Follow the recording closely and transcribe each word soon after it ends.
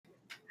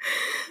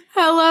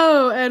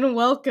Hello and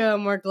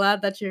welcome. We're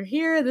glad that you're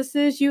here. This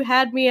is You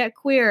Had Me at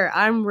Queer.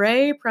 I'm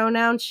Ray,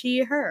 pronoun she,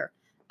 her.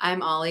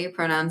 I'm Ollie,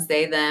 pronouns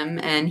they, them,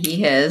 and he,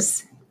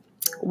 his.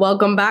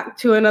 Welcome back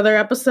to another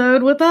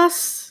episode with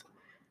us.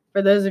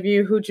 For those of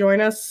you who join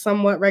us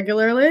somewhat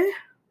regularly.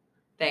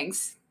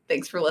 Thanks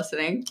for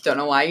listening. Don't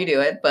know why you do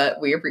it,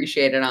 but we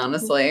appreciate it,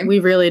 honestly. We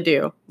really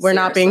do. We're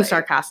not being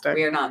sarcastic.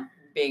 We are not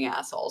being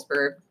assholes.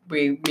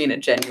 We mean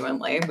it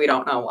genuinely. We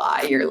don't know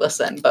why you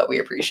listen, but we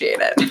appreciate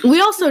it. We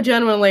also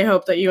genuinely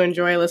hope that you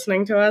enjoy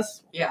listening to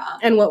us. Yeah.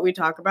 And what we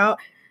talk about.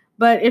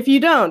 But if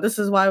you don't, this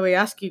is why we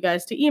ask you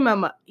guys to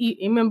email.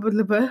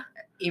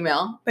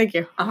 Thank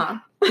you.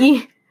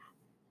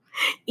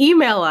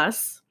 Email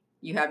us.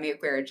 You have me at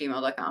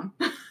queer@gmail.com.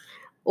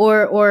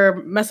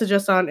 Or message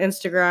us on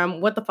Instagram,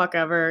 what the fuck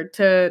ever,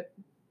 to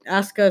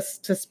ask us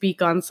to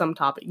speak on some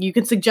topic. You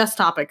can suggest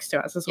topics to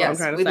us, is what I'm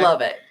trying to say. We'd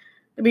love it.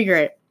 It'd be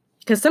great.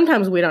 Because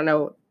sometimes we don't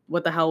know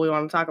what the hell we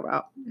want to talk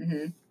about.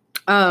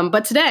 Mm-hmm.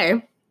 But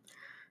today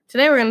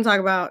we're going to talk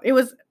about, it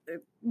was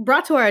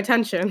brought to our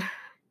attention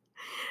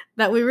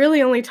that we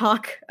really only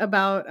talk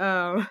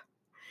about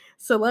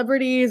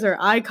celebrities or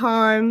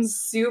icons.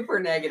 Super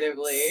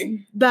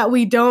negatively. That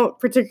we don't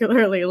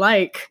particularly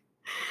like.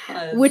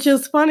 Which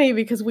is funny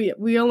because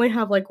we only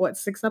have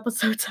 6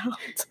 episodes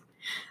out.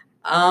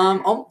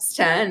 Almost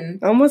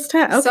 10. Almost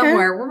 10. Okay.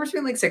 Somewhere. We're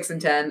between 6 and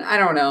 10. I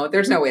don't know.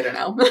 There's no way to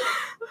know.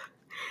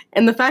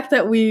 And the fact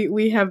that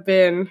we have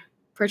been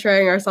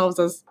portraying ourselves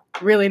as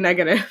really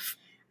negative.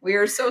 We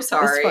are so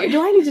sorry.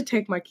 Do I need to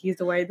take my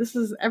keys away? This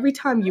is every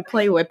time you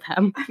play with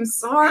them. I'm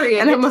sorry.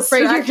 And I'm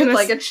afraid you're gonna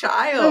like a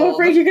child. I'm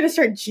afraid you're gonna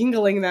start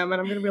jingling them,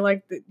 and I'm gonna be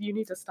like, you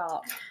need to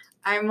stop.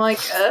 I'm like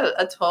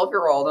a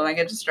 12-year-old, and I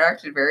get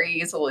distracted very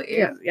easily.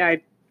 Yeah.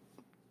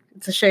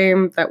 It's a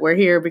shame that we're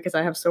here because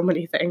I have so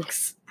many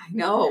things. I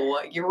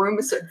know. Your room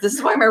is. This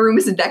is why my room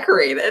isn't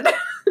decorated.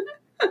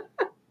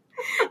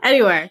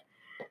 Anyway,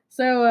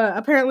 so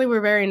apparently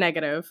we're very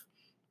negative.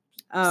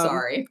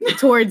 Sorry.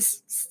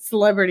 Towards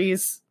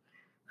celebrities,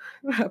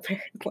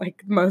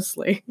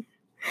 mostly.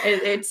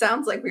 It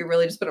sounds like we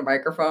really just put a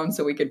microphone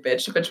so we could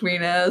bitch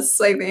between us,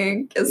 I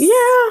think.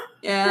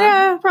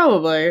 Yeah,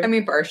 probably. I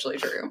mean, partially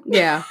true.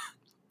 Yeah.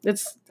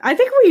 I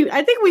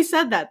think we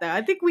said that, though.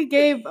 I think we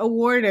gave a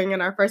warning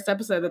in our first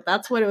episode that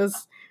that's what it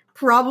was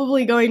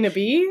probably going to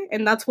be,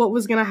 and that's what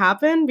was going to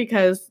happen,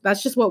 because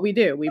that's just what we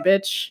do. We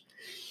bitch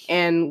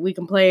and we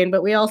complain,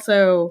 but we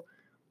also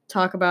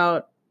talk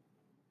about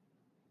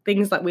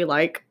things that we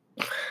like.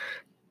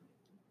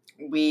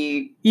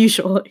 We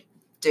usually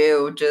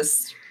do,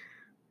 just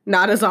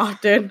not as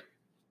often.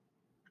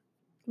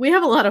 We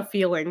have a lot of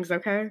feelings,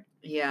 okay?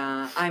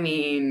 Yeah, I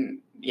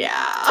mean,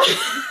 yeah.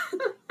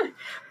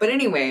 But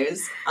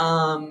anyways,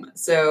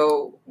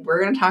 so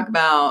we're going to talk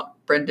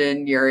about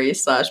Brendon Urie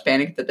 /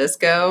 Panic at the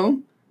Disco.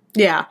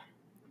 Yeah.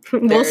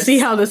 We'll see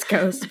how this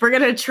goes. We're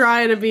going to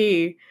try to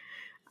be...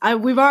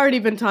 we've already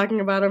been talking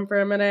about him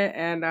for a minute,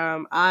 and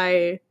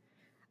I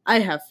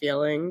have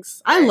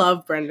feelings. I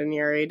love Brendon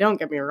Urie, don't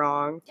get me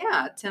wrong.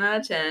 Yeah, 10 out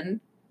of 10.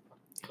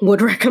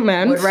 Would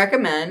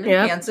recommend.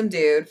 Yep. Handsome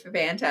dude.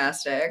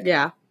 Fantastic.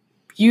 Yeah.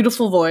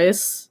 Beautiful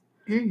voice.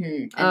 Mm-hmm.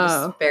 And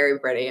just very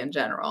pretty in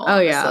general. Oh,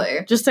 honestly.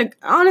 Yeah. Just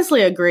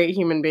honestly a great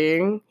human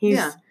being. He's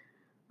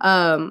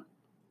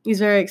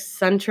very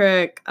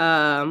eccentric,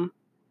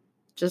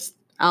 just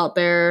out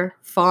there,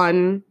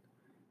 fun,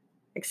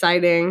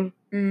 exciting.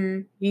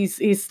 Mm.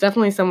 He's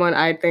definitely someone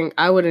I think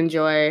I would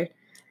enjoy. I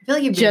feel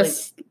like you'd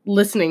just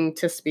listening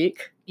to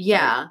speak.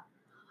 Yeah.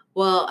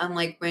 Well, and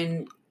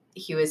when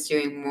he was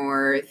doing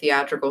more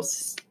theatrical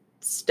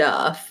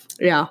stuff.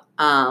 Yeah.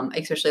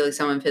 Especially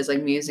some of his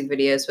music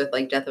videos with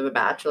Death of a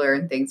Bachelor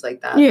and things like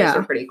that. Yeah.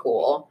 Those are pretty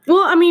cool.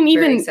 Well, I mean,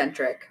 very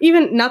eccentric.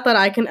 Even not that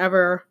I can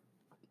ever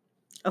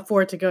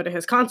afford to go to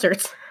his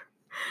concerts.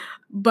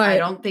 But I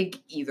don't think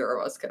either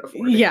of us could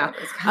afford to go to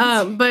his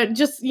concerts. But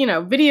just,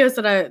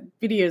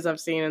 videos I've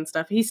seen and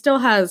stuff, he still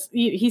has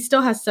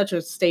such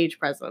a stage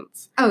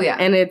presence. Oh yeah.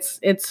 And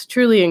it's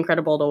truly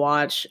incredible to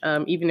watch,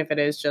 even if it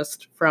is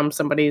just from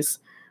somebody's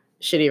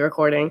shitty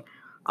recording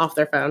off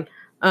their phone.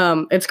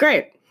 It's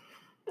great.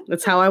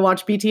 That's how I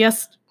watch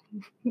BTS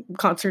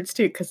concerts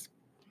too, because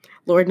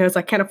Lord knows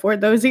I can't afford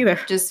those either.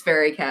 Just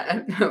very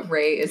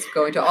Ray is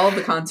going to all of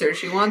the concerts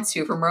she wants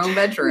to from her own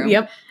bedroom.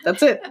 Yep,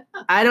 that's it.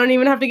 I don't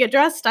even have to get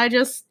dressed. I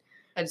just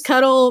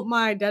cuddle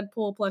my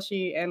Deadpool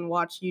plushie and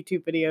watch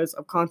YouTube videos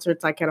of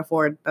concerts I can't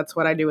afford. That's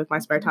what I do with my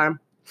spare time.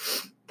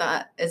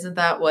 Isn't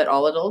that what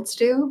all adults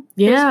do?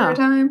 Yeah. Spare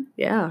time?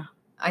 Yeah.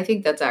 I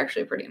think that's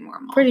actually pretty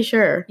normal. Pretty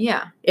sure.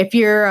 Yeah. If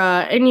you're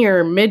in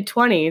your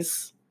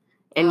mid-20s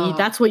and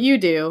that's what you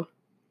do,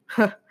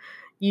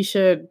 you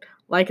should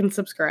like and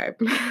subscribe.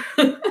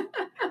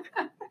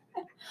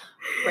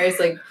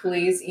 Ray's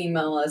please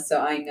email us so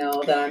I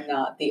know that I'm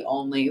not the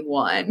only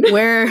one.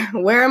 Where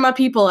are my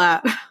people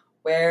at?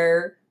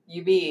 Where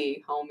you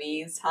be,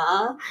 homies,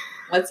 huh?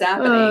 What's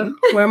happening?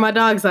 Where are my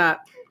dogs at?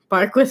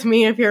 Bark with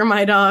me if you're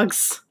my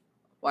dogs.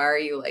 Why are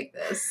you like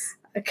this?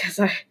 Because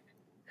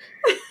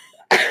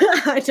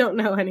I don't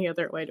know any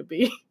other way to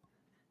be.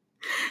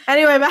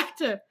 Anyway,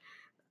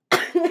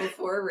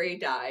 Before Ray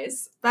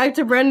dies. back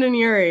to Brendan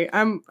Urie.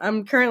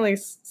 I'm currently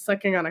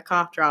sucking on a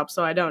cough drop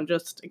so I don't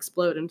just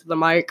explode into the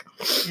mic.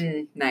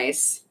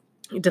 Nice.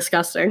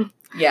 Disgusting.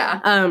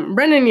 Yeah.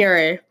 Brendan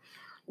Urie,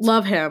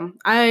 love him.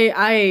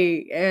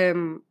 I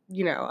am,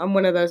 I'm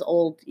one of those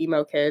old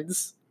emo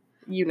kids.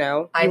 You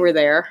were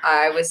there.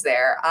 I was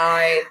there.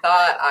 I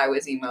thought I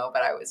was emo,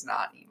 but I was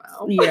not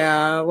emo.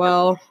 Yeah,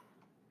 well,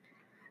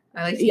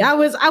 I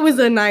was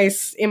a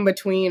nice in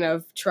between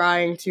of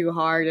trying too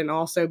hard and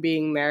also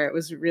being there. It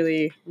was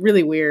really,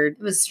 really weird.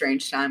 It was a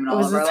strange time in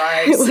all of our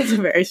lives. It was a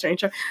very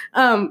strange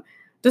time.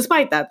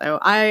 Despite that, though,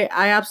 I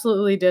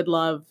absolutely did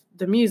love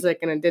the music,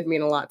 and it did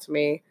mean a lot to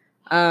me.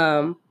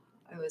 I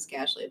was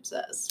casually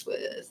obsessed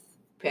with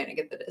Panic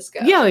at the Disco.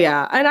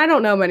 Yeah. And I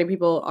don't know many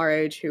people our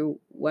age who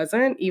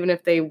wasn't, even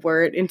if they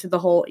weren't into the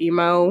whole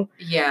emo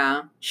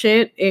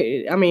shit.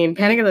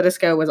 Panic at the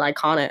Disco was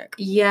iconic.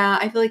 Yeah,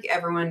 I feel like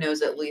everyone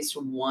knows at least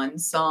one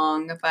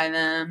song by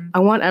them. I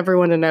want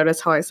everyone to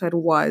notice how I said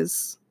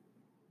was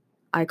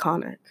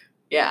iconic.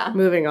 Yeah.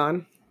 Moving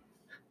on.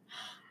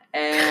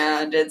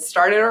 And it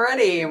started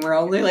already, and we're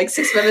only like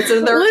 6 minutes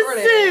into the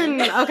recording.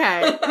 Listen,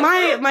 okay.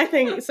 My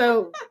thing,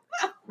 so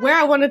where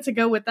I wanted to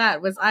go with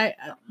that was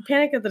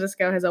Panic at the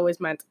Disco has always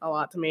meant a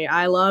lot to me.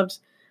 I loved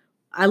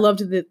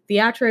the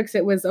theatrics.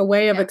 It was a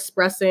way of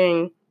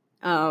expressing,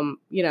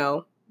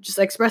 just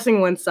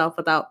expressing oneself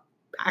without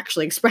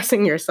actually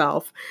expressing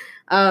yourself.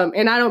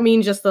 And I don't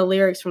mean just the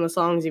lyrics from the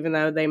songs, even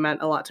though they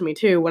meant a lot to me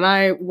too. When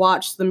I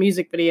watched the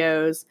music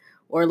videos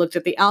or looked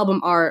at the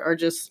album art or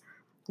just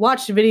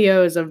watched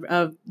videos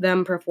of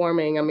them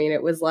performing,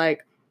 it was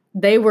like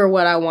they were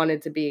what I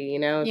wanted to be,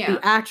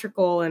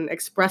 theatrical and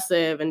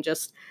expressive and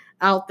just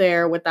out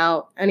there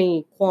without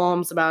any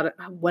qualms about it,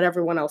 what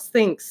everyone else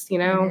thinks,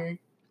 Mm-hmm.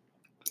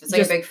 It's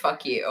like a big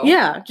fuck you.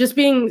 Yeah, just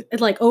being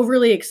like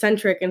overly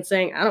eccentric and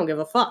saying, I don't give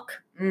a fuck.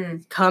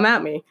 Come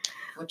at me.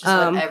 Which is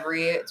what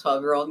every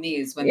 12-year-old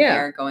needs when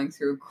they're going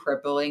through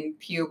crippling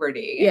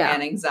puberty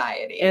and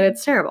anxiety. And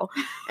it's terrible.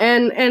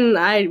 and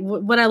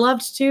what I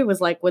loved too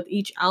was like with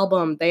each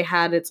album, they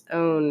had its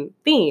own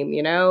theme,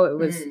 it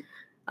was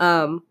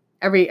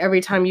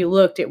every time you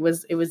looked, it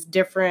was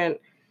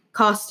different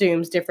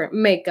costumes, different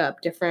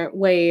makeup, different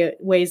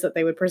ways that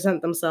they would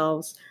present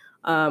themselves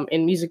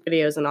in music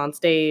videos and on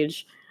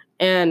stage.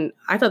 And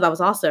I thought that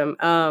was awesome.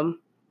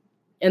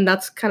 And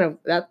that's kind of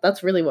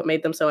that's really what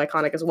made them so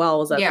iconic as well,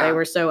 was that they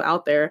were so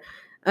out there.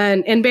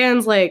 And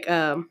bands like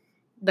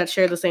that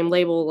share the same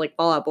label, like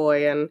Fall Out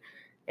Boy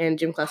and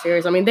Gym Class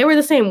Heroes, they were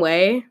the same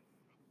way.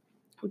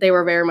 They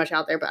were very much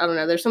out there, but I don't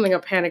know. There's something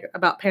about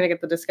Panic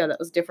at the Disco that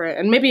was different,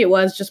 and maybe it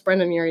was just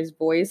Brendan Urie's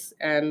voice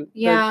and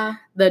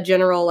the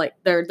general like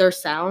their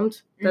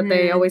sound that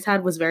they always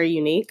had was very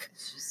unique.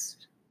 It's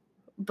just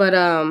but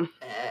better.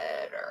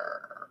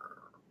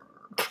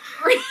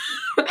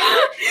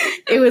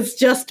 It was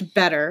just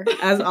better,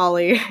 as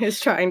Ollie is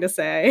trying to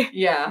say.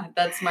 Yeah,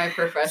 that's my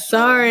professional.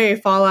 Sorry,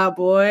 Fall Out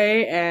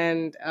Boy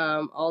and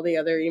all the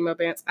other emo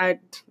bands.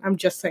 I'm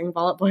just saying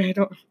Fall Out Boy.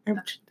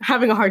 I'm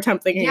having a hard time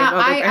thinking of other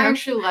bands. I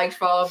actually liked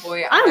Fall Out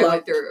Boy. I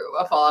went through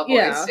a Fall Out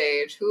Boy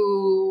stage.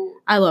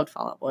 I loved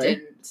Fall Out Boy.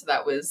 Didn't. So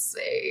that was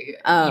a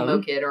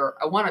emo kid or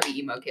a wannabe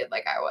emo kid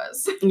like I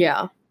was.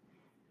 Yeah.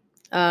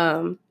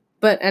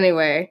 But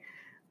anyway,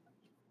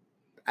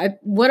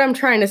 what I'm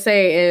trying to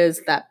say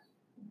is that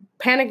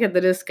Panic at the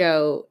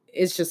Disco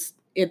is just,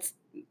 it's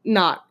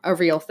not a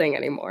real thing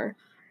anymore.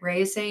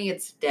 Ray is saying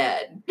it's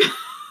dead.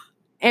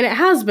 And it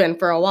has been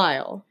for a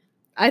while.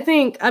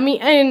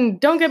 And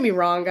don't get me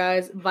wrong,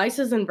 guys,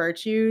 Vices and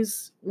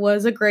Virtues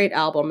was a great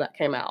album that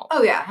came out.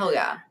 Oh yeah, hell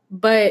yeah.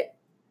 But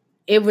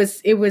it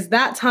was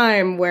that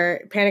time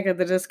where Panic at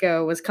the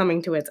Disco was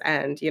coming to its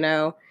end,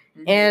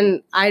 Mm-hmm.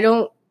 And I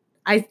don't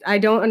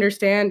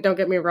understand, don't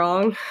get me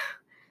wrong.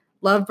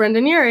 Love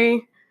Brendan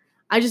Urie.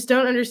 I just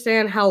don't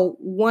understand how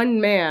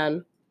one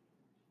man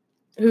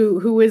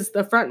who is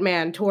the front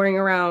man touring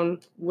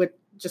around with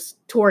just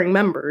touring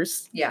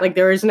members. Yeah. Like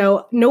there is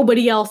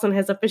nobody else in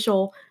his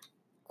official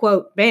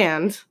quote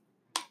band.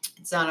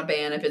 It's not a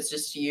band if it's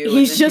just you.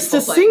 He's just a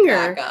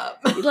singer.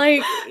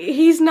 Like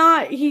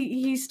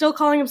he's still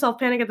calling himself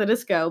Panic at the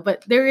Disco,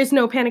 but there is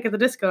no Panic at the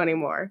Disco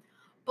anymore.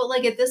 But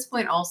like at this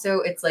point also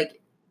it's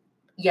like,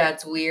 yeah,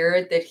 it's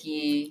weird that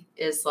he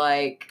is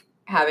like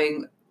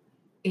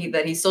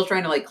that he's still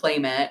trying to like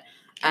claim it.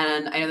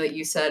 And I know that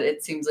you said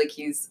it seems like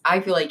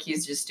I feel like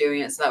he's just doing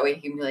it so that way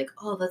he can be like,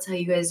 oh, that's how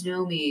you guys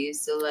know me.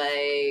 So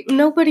like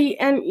nobody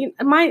and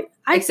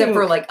except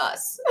for like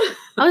us.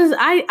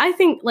 I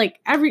think like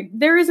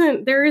there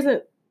isn't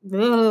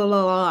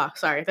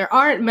sorry, there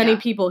aren't many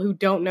people who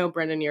don't know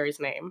Brendan Urie's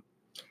name.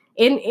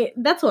 And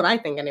that's what I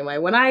think anyway.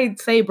 When I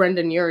say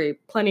Brendan Urie,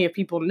 plenty of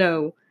people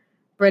know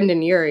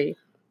Brendan Urie.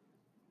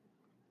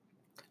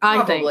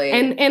 I think.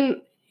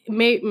 And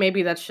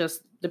maybe that's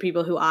just the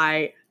people who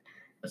I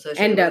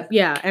end up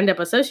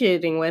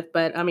associating with,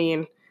 but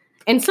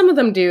and some of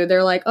them do.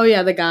 They're like, oh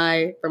yeah, the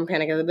guy from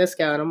Panic at the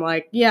Disco, and I'm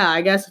like, yeah,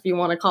 I guess if you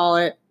want to call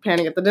it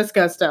Panic at the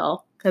Disco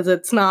still, because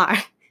it's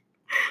not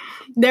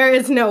there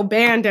is no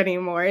band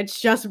anymore. It's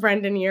just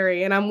Brendan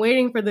Urie. And I'm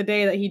waiting for the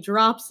day that he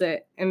drops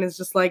it and it's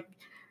just like,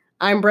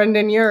 I'm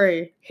Brendan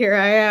Urie. Here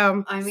I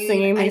am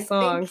singing these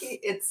songs.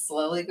 Think it's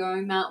slowly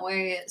going that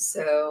way.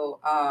 So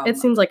it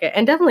seems like it.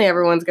 And definitely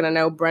everyone's going to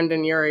know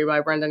Brendan Urie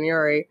by Brendan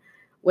Urie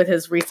with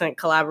his recent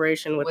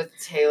collaboration with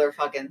Taylor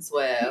fucking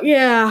Swift.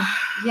 Yeah.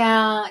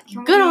 Yeah.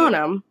 Good on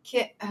him.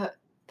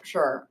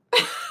 Sure.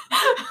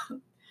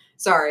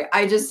 Sorry,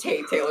 I just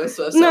hate Taylor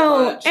Swift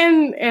so much.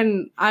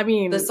 And I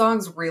mean, the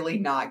song's really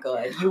not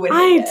good. You would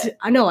hate it.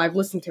 I know, I've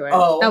listened to it.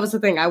 Oh. That was the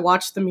thing. I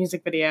watched the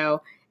music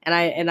video and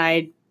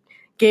I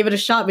gave it a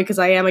shot because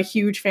I am a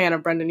huge fan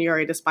of Brendan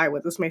Urie, despite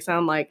what this may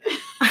sound like.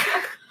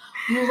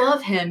 You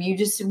love him. You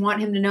just want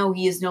him to know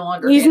he is no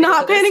longer. He's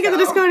not Panic at the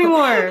Disco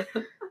anymore.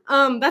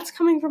 That's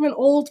coming from an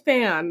old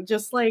fan.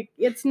 Just like,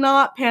 it's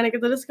not Panic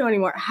at the Disco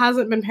anymore. It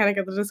hasn't been Panic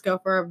at the Disco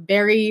for a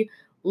very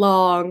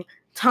long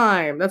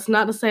time. That's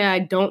not to say I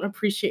don't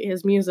appreciate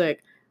his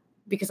music,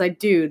 because I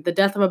do. The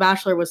Death of a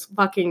Bachelor was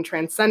fucking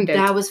transcendent.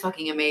 That was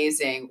fucking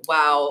amazing.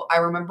 Wow. I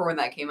remember when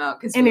that came out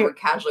because we were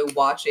casually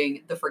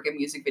watching the freaking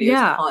music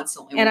videos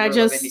constantly when we were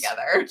living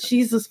together.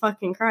 Jesus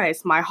fucking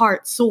Christ. My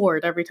heart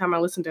soared every time I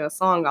listened to a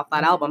song off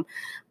that album.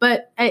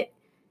 But it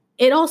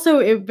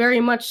very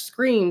much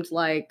screamed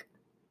like,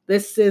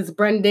 this is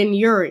Brendan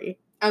Urie.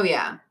 Oh,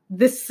 yeah.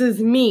 This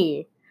is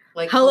me.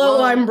 Like,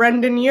 hello, I'm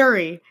Brendan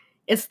Urie.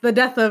 It's the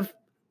death of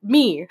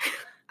me,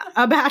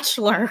 a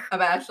bachelor. A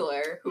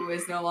bachelor who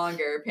is no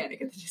longer Panic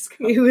at the Disco.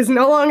 Who is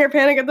no longer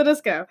Panic at the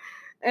Disco.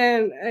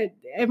 And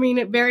I mean,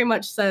 it very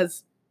much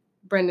says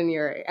Brendan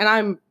Urie. And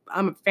I'm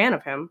a fan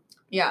of him.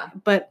 Yeah.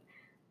 But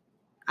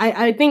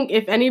I think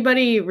if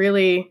anybody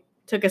really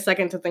took a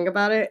second to think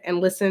about it and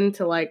listened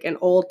to like an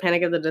old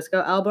Panic at the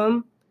Disco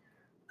album,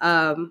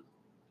 and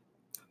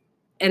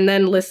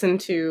then listen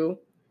to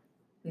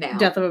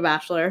Death of a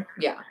Bachelor,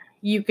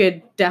 you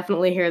could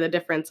definitely hear the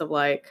difference of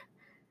like,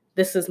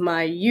 this is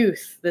my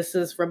youth. This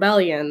is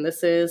rebellion.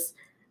 This is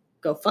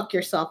go fuck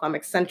yourself. I'm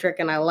eccentric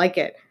and I like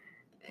it.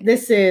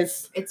 It's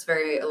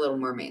a little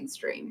more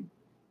mainstream.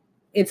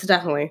 It's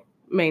definitely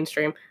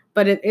mainstream,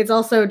 but it's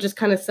also just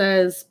kind of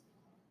says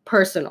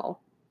personal.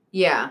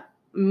 Yeah.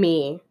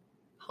 Me.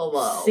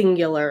 Hello.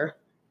 Singular.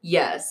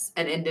 Yes.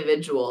 An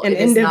individual.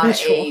 It's not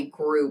a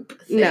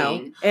group thing.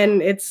 No.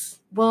 And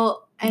it's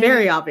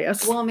very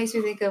obvious. Well, it makes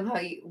me think of how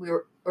we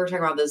were talking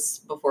about this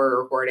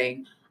before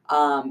recording.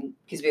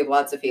 Because we have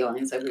lots of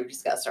feelings like we've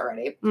discussed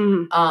already.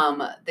 Mm-hmm.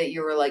 That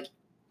you were like,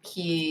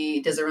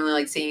 he doesn't really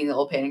like singing the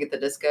old Panic at the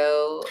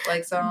Disco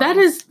like songs. That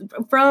is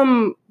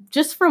from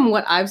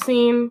what I've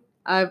seen.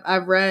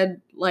 I've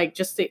read like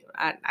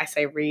I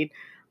say read.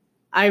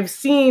 I've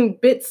seen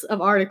bits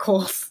of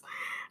articles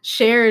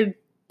shared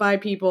by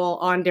people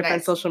on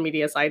different social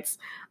media sites.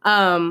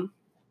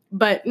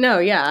 But no,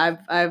 yeah,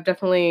 I've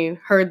definitely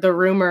heard the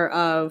rumor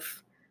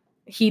of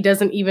he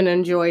doesn't even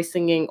enjoy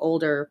singing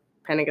older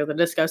Panic at the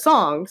Disco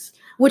songs,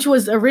 which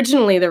was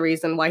originally the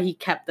reason why he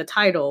kept the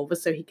title,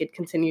 was so he could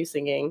continue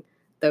singing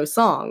those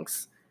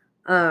songs.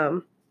 Which,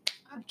 I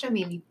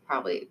mean, he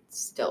probably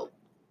still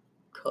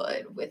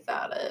could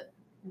without it.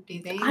 Do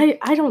you think?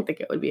 I don't think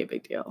it would be a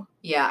big deal.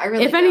 Yeah, I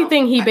really If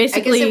anything, he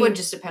basically... I guess it would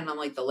just depend on,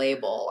 like, the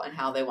label and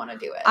how they want to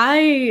do it.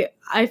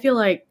 I feel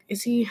like...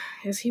 Is he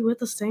with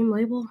the same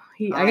label?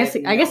 I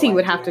guess he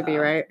would have to be,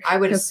 right? I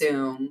would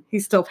assume.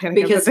 He's still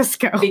Panic at the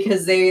Disco.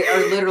 Because they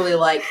are literally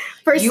like,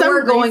 you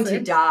are going to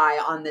die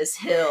on this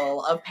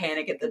hill of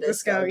Panic at the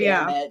Disco,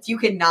 damn it. You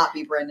cannot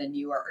be Brendan.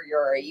 You are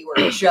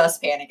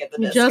just Panic at the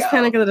Disco. Just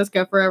Panic at the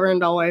Disco forever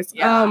and always.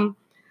 Yeah.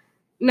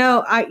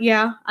 No,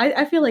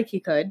 I feel like he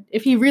could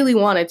if he really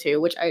wanted to,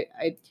 which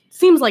I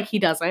seems like he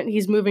doesn't.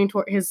 He's moving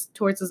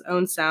towards his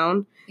own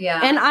sound. Yeah.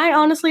 And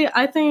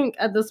I think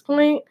at this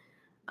point,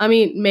 I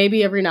mean,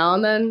 maybe every now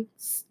and then,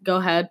 go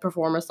ahead,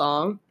 perform a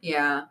song.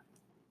 Yeah.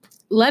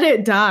 Let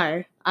it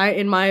die.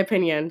 In my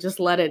opinion, just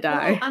let it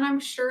die. Well, and I'm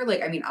sure,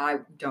 like, I mean, I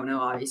don't know.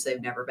 Obviously,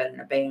 I've never been in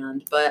a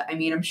band, but I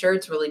mean, I'm sure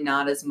it's really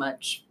not as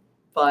much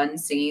fun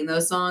singing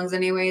those songs,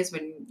 anyways.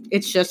 When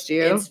it's just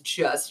you. It's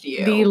just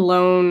you. The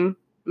lone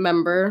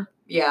member.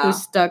 Yeah. Who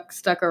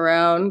stuck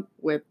around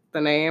with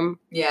the name.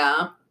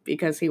 Yeah.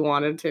 Because he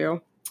wanted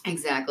to.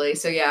 Exactly.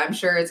 So yeah, I'm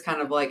sure it's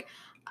kind of like,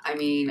 I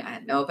mean,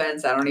 no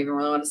offense, I don't even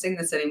really want to sing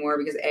this anymore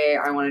because A,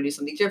 I want to do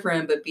something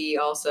different, but B,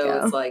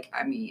 also it's like,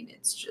 I mean,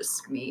 it's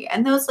just me.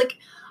 And those, like,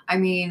 I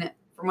mean,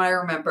 from what I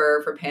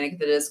remember from Panic at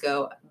the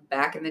Disco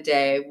back in the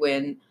day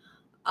when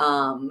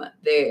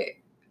they,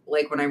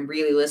 like, when I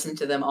really listened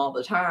to them all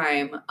the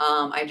time,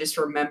 I just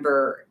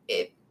remember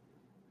it,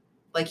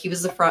 like, he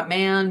was the front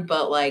man,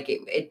 but, like,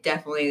 it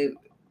definitely,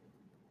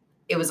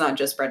 it was not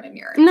just Brendan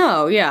Urie.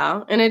 No,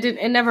 yeah. And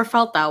it never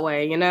felt that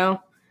way, you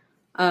know?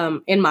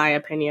 In my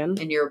opinion.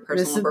 In your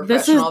personal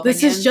professional opinion?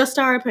 This is just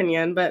our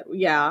opinion, but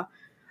yeah.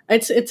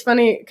 It's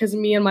funny because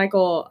me and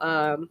Michael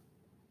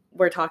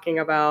were talking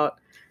about...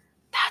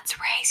 That's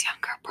Ray's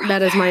younger brother.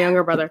 That is my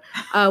younger brother.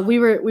 We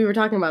were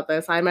talking about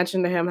this. I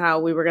mentioned to him how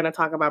we were going to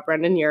talk about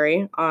Brendan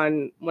Urie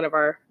on one of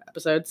our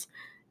episodes.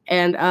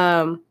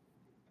 And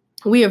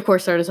we, of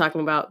course, started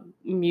talking about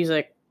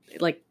music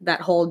like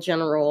that whole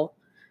general,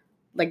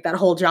 like that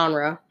whole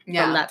genre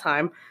from that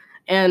time.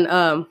 And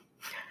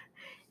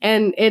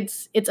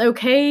it's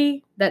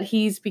okay that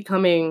he's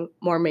becoming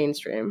more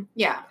mainstream.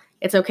 Yeah.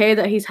 It's okay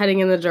that he's heading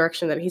in the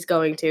direction that he's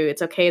going to.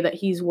 It's okay that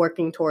he's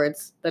working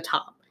towards the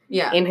top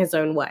in his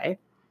own way.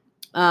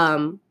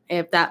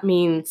 If that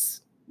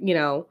means, you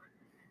know,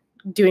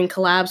 doing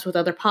collabs with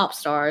other pop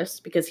stars,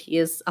 because he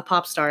is a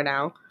pop star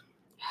now.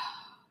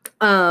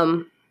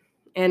 And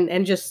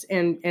just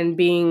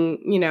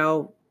being, you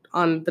know,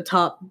 on the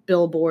top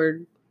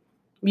Billboard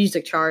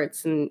music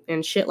charts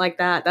and shit like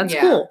that. That's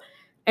cool.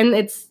 And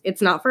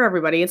it's not for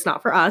everybody. It's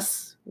not for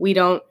us. We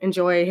don't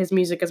enjoy his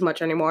music as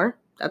much anymore.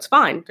 That's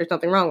fine. There's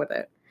nothing wrong with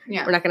it.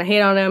 Yeah. We're not going to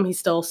hate on him. He's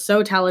still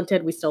so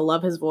talented. We still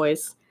love his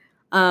voice.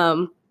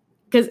 And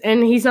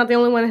he's not the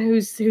only one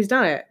who's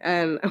done it.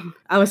 And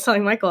I was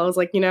telling Michael, I was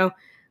like, you know,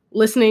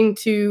 listening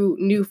to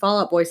new Fall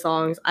Out Boy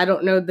songs, I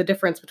don't know the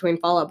difference between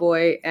Fall Out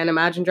Boy and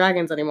Imagine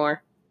Dragons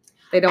anymore.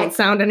 They don't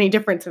sound any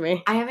different to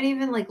me. I haven't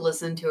even like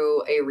listened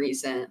to a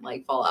recent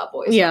like Fall Out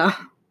Boy song. Yeah.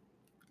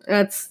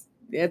 And that's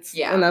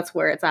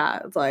where it's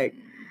at. It's like,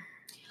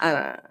 I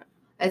don't know.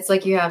 It's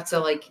like you have to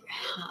like,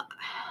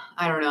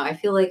 I don't know. I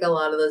feel like a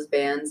lot of those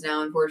bands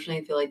now,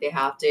 unfortunately, feel like they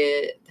have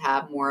to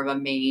have more of a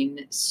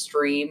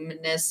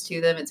mainstreamness to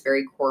them. It's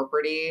very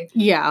corporate-y.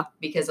 Yeah.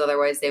 Because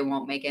otherwise they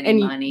won't make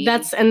any money.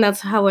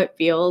 That's how it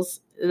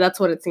feels. That's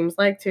what it seems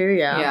like too.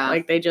 Yeah.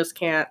 Like they just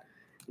can't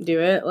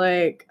do it.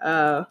 Like,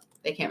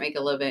 they can't make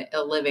a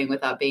living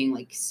without being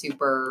like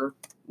super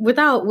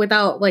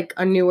without like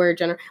a newer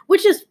generation,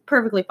 which is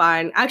perfectly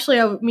fine.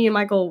 Actually, me and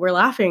Michael were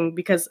laughing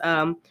because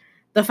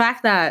the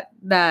fact that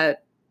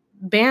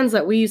bands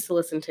that we used to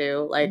listen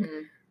to, like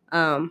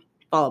Fall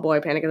Out Boy,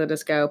 Panic at the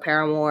Disco,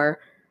 Paramore,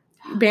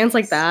 bands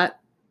like that,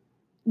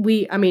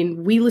 we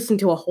listened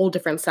to a whole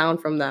different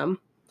sound from them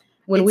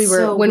when we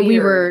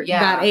were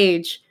that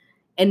age.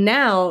 And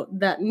now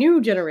that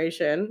new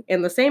generation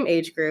in the same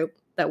age group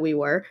that we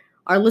were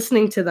are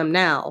listening to them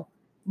now,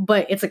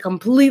 but it's a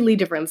completely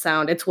different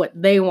sound. It's what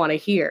they want to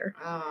hear.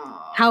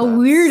 Oh, how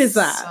weird is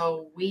that?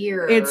 So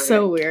weird. It's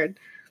so weird.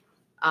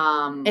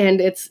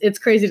 And it's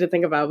crazy to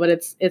think about, but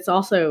it's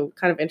also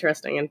kind of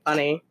interesting and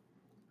funny,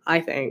 I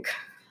think.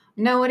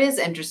 No, it is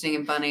interesting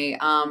and funny.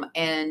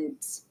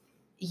 And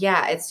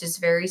yeah, it's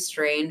just very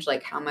strange,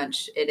 like how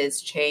much it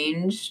has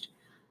changed.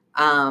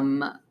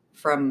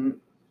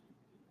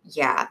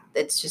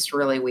 It's just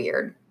really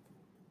weird.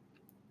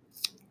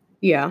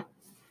 Yeah.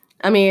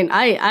 I mean,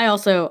 I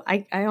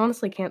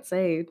honestly can't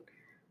say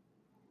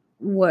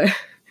what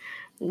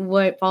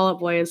Fall Out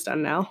Boy has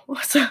done now.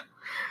 So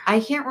I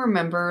can't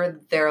remember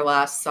their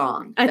last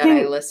song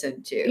I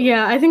listened to.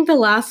 Yeah, I think the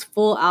last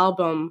full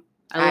album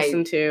I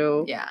listened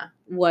to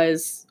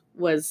was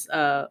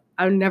I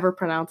never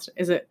pronounced it.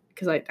 Is it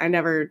because I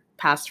never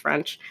passed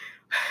French?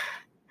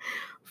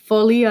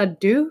 Folie à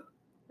Deux?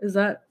 Is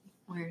that?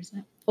 Where is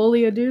it?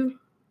 Folie à Deux?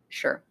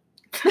 Sure.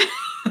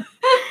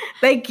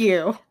 Thank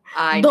you.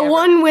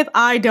 One with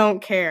I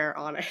Don't Care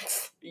on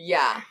it.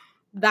 Yeah.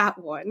 That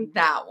one.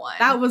 That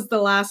was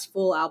the last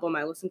full album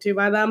I listened to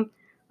by them.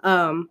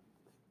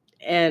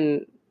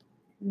 And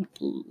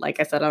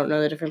like I said, I don't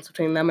know the difference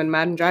between them and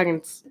Imagine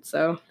Dragons.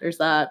 So there's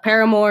that.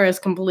 Paramore is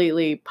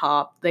completely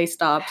pop. They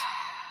stopped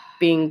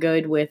being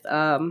good with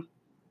Riot.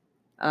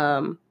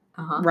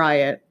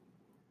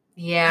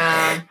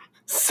 Yeah.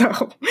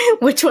 So,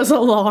 which was a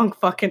long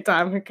fucking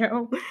time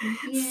ago.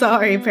 Yeah.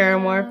 Sorry,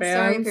 Paramore fans.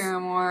 Sorry,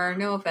 Paramore.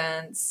 No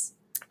offense.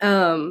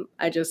 I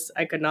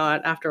could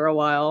not after a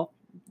while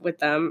with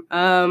them.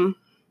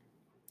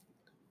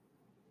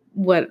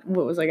 What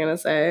was I gonna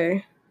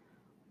say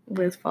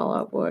with Fall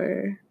Out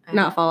Boy?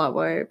 Not Fall Out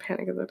Boy,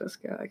 Panic at the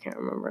Disco. I can't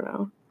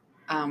remember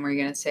now. Were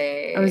you gonna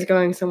say? I was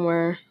going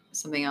somewhere.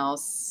 Something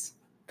else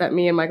that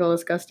me and Michael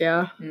discussed.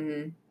 Yeah.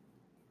 Mm-hmm.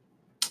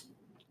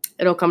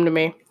 It'll come to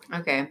me.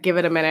 Okay. Give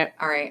it a minute.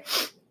 All right.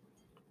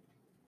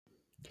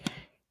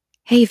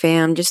 Hey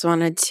fam, just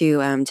wanted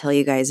to tell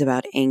you guys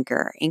about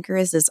Anchor. Anchor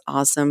is this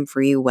awesome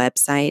free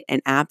website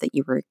and app that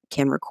you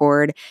can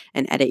record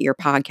and edit your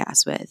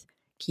podcast with.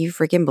 Can you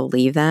freaking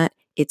believe that?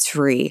 It's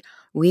free.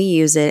 We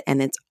use it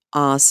and it's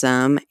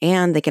awesome.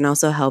 And they can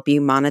also help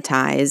you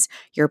monetize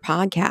your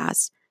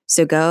podcast.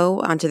 So go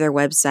onto their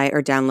website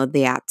or download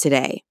the app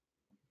today.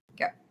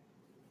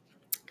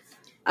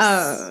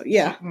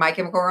 Yeah. My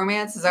Chemical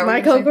Romance? Is that what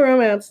My Chemical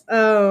Romance.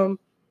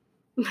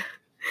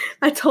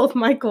 I told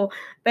Michael,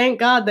 thank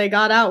God they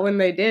got out when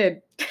they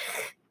did.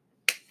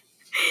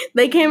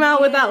 They came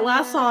out with that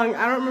last song.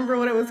 I don't remember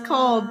what it was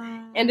called.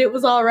 And it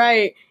was all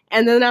right.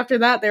 And then after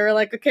that, they were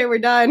like, okay, we're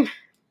done.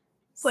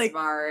 It's like,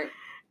 smart.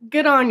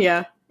 Good on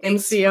ya,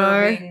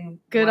 MCR.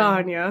 Good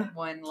on ya.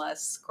 One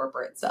less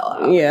corporate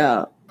sellout.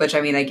 Yeah. Which,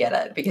 I mean, I get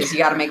it. Because you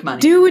got to make money.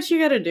 Do what you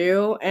got to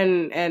do.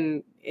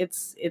 And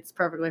it's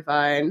perfectly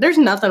fine. There's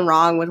nothing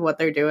wrong with what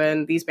they're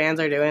doing. These bands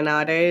are doing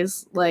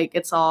nowadays. Like,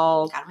 it's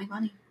all... Gotta make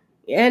money.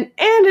 And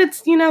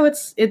it's, you know,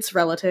 it's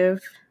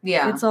relative.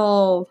 Yeah. It's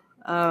all,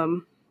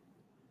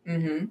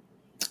 Mm-hmm.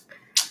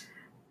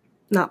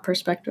 not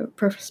perspective,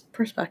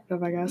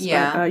 perspective, I guess.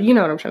 Yeah. But, you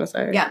know what I'm trying to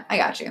say. Yeah, I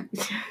got you.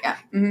 Yeah.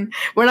 Mm-hmm.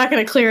 We're not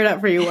going to clear it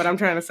up for you what I'm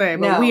trying to say,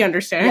 but No. we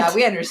understand. Yeah,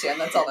 we understand.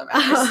 That's all that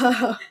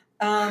matters.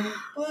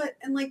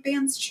 And like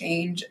bands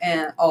change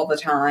and all the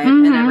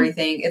time and Mhm.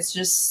 everything. It's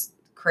just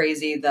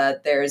crazy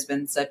that there's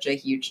been such a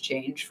huge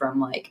change from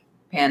like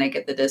Panic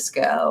at the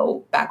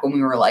Disco back when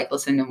we were like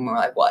listening to them. We were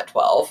like, what,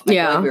 12? I feel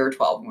Yeah. like we were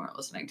 12 when we were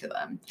listening to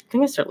them. I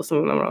think I started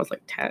listening to them when I was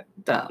like 10.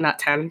 Oh. Not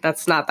 10.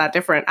 That's not that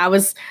different.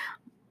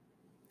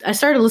 I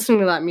started listening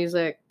to that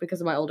music because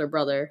of my older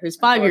brother, who's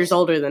 5 years course.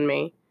 older than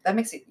me. That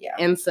makes it, yeah,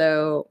 And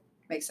so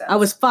makes sense. I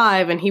was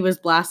 5 and he was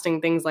blasting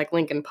things like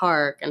Linkin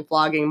Park and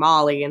flogging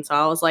Molly. And so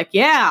I was like,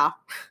 yeah,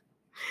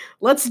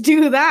 let's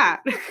do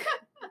that.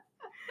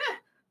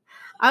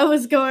 I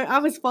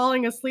was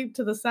falling asleep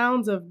to the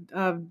sounds of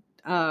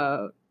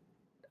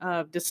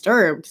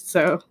Disturbed.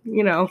 So,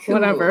 you know,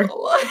 whatever.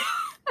 Cool.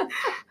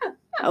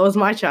 That was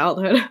my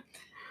childhood.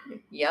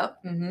 Yep.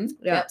 Mm-hmm.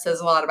 Yeah. Yep. Says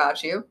a lot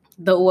about you.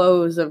 The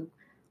woes of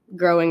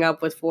growing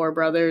up with 4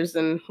 brothers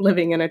and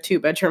living in a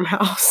 2-bedroom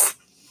house.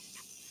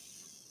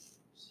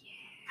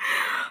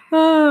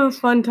 Oh,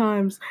 fun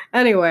times.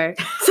 Anyway,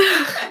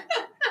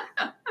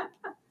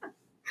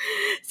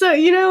 so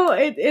you know,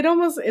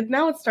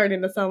 now it's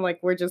starting to sound like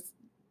we're just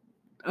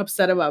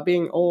upset about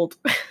being old,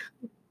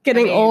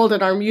 getting old,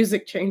 and our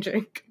music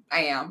changing.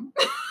 I am.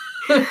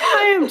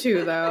 I am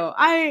too, though.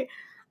 I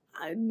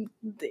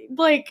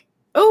like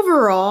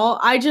overall,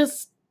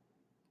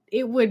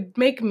 it would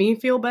make me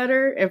feel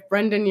better if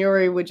Brendan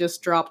Urie would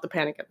just drop the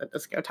Panic at the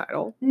Disco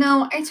title.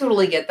 No, I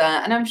totally get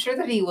that. And I'm sure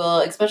that he will,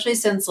 especially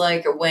since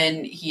like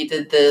when he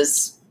did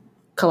this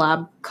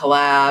Collab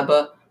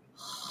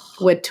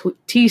with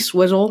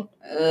T-Swizzle.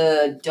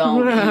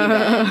 Don't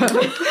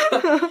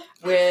even.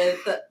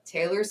 With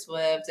Taylor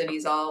Swift, and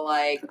he's all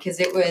like, because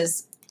it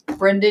was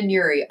Brendan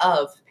Urie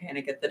of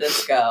Panic at the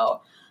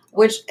Disco.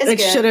 Which is it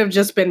should have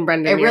just been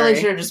Brendan Urie. It really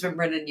should have just been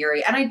Brendan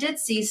Urie. And I did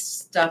see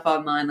stuff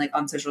online, like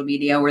on social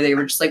media, where they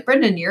were just like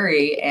Brendan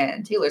Urie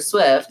and Taylor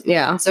Swift.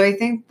 Yeah. So I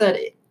think that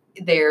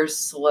they're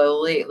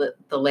slowly,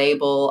 the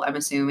label, I'm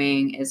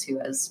assuming, is who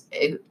has,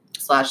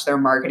 / their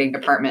marketing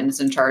department is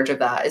in charge of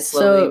that, is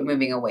slowly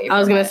moving away from it. I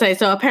was going to say,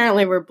 so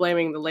apparently we're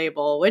blaming the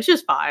label, which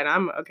is fine.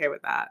 I'm okay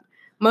with that.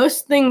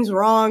 Most things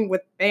wrong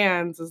with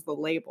bands is the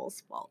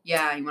label's fault.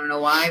 Yeah, you want to know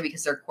why?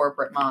 Because they're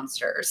corporate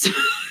monsters.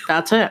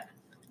 That's it.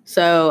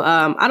 So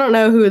I don't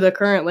know who the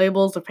current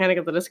labels of Panic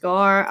at the Disco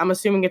are. I'm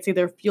assuming it's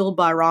either Fueled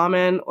by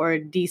Ramen or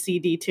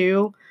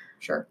DCD2.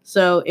 Sure.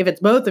 So if it's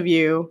both of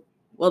you,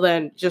 well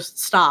then just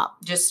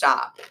stop. Just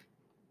stop.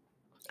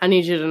 I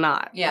need you to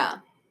not. Yeah.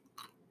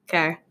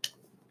 Okay.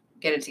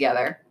 Get it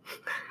together.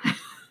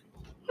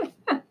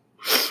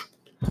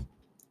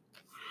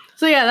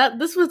 So yeah,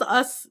 this was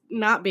us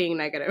not being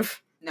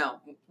negative. No,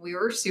 we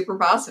were super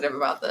positive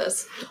about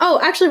this. Oh,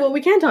 actually, what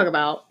we can talk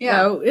about,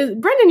 is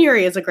Brendan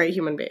Urie is a great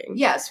human being.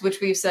 Yes,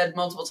 which we've said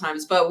multiple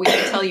times, but we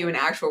can tell you an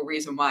actual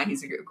reason why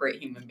he's a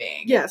great human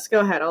being. Yes, go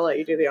ahead. I'll let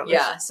you do the honors.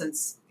 Yeah,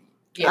 since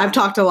I've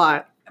talked a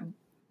lot.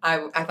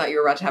 I thought you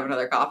were about to have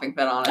another coughing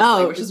fit,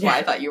 honestly, which is why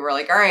I thought you were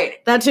like, all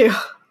right. That too.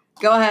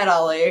 Go ahead,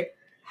 Ollie.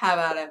 How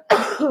about it?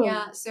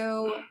 Yeah,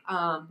 so,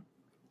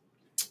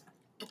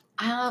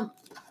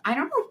 I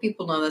don't know if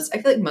people know this. I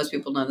feel like most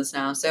people know this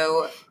now.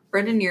 So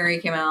Brendan Urie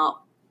came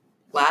out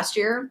last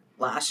year.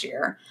 It's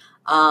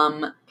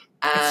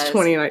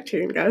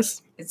 2019,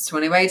 guys. It's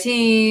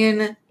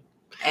 2019.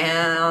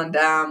 And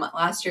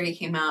last year he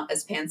came out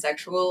as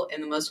pansexual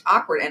in the most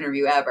awkward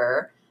interview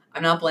ever.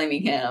 I'm not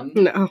blaming him.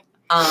 No.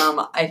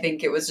 I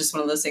think it was just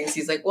one of those things.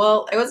 He's like,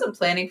 well, I wasn't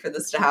planning for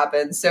this to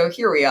happen, so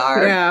here we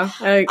are. Yeah,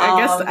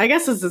 I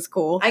guess this is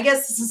cool. I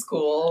guess this is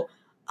cool.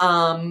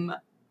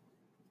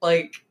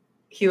 Like,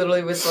 he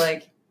literally was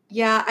like,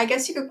 yeah, I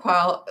guess you could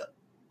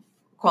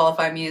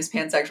qualify me as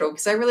pansexual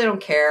because I really don't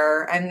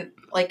care. And,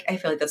 like, I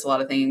feel like that's a lot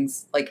of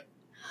things. Like,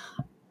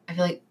 I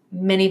feel like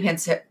many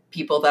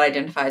people that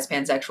identify as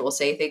pansexual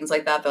say things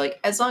like that. They're like,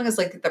 as long as,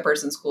 like, the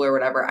person's cool or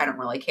whatever, I don't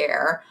really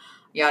care.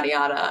 Yada,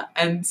 yada.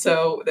 And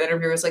so the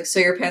interviewer was like, so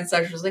you're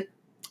pansexual? I was like,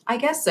 I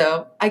guess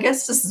so. I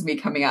guess this is me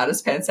coming out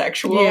as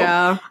pansexual.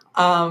 Yeah.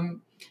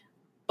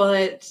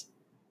 But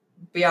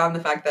beyond the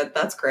fact that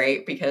that's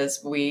great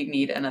because we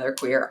need another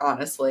queer,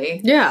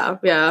 honestly. Yeah,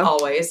 yeah.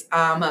 Always.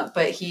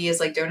 But he is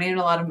like donating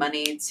a lot of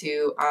money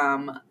to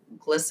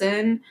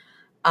GLSEN.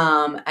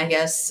 I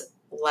guess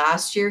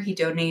last year he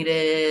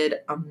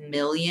donated $1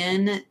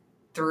 million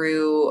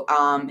through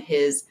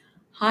his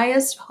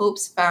Highest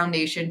Hopes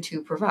Foundation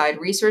to provide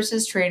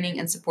resources, training,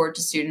 and support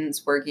to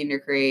students working to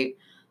create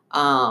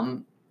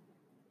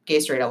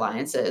gay-straight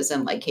alliances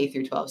in like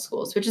K-12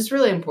 schools, which is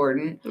really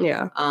important.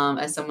 Yeah.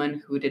 As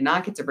someone who did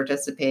not get to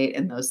participate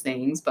in those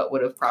things, but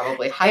would have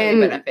probably highly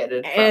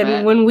benefited from it.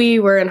 And when we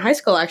were in high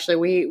school, actually,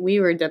 we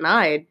were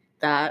denied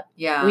that.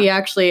 Yeah. We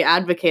actually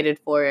advocated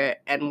for it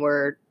and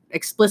were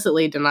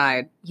explicitly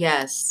denied.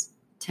 Yes.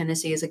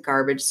 Tennessee is a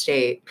garbage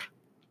state.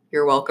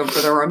 You're welcome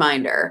for the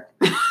reminder.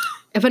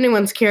 If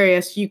anyone's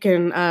curious, you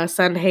can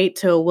send hate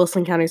to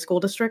Wilson County School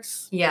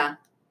Districts. Yeah.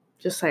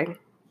 Just saying.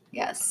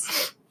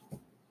 Yes.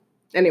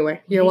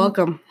 Anyway, you're We-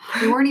 welcome.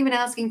 We weren't even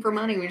asking for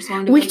money. We just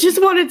wanted to. We like,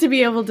 just wanted to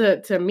be able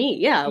to meet.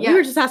 Yeah, we Yeah.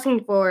 were just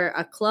asking for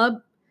a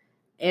club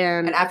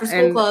and an after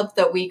school and club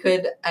that we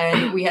could,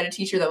 and we had a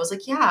teacher that was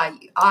like, "Yeah,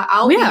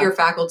 I'll Yeah. be your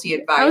faculty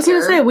advisor." I was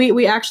gonna say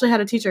we actually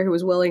had a teacher who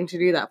was willing to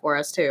do that for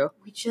us too.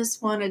 we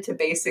just wanted to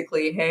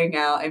basically hang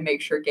out and make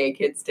sure gay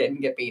kids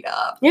didn't get beat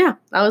up. Yeah,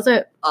 that was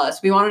it.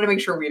 We wanted to make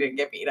sure we didn't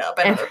get beat up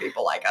and And- other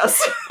people like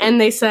us. And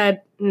they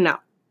said no.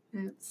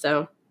 Yeah.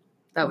 So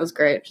that was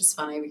great. Which is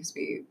funny because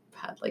we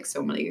had like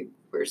so many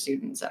queer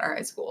students at our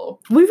high school.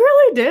 We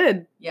really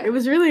did. Yeah. It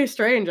was really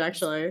strange,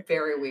 actually.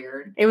 Very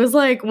weird. It was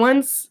like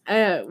once.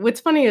 What's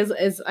funny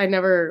is I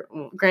never.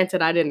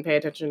 Granted, I didn't pay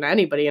attention to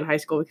anybody in high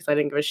school because I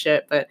didn't give a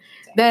shit. But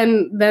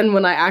then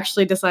when I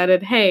actually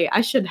decided, hey,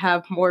 I should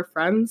have more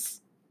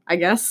friends. I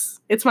guess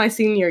it's my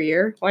senior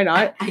year. Why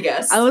not? I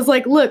guess. I was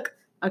like, look,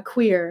 a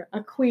queer,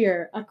 a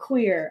queer, a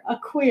queer, a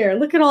queer.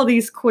 Look at all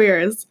these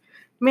queers.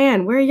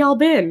 Man, where y'all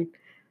been?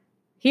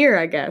 Here,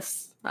 I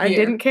guess. I Here.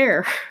 didn't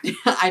care.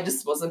 I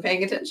just wasn't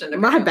paying attention.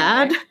 My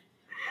apparently.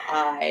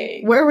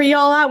 bad. Where were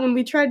y'all at when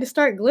we tried to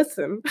start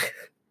Glisten?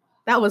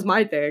 That was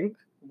my thing.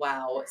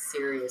 Wow,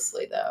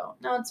 seriously though.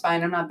 No, it's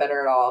fine. I'm not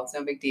better at all. It's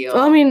no big deal.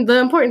 Well, I mean, the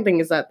important thing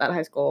is that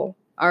high school,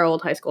 our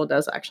old high school,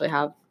 does actually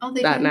have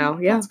they that do? now.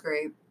 Yeah. That's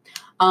great.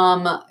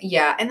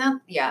 Yeah,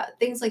 and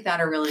things like that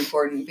are really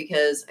important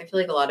because I feel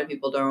like a lot of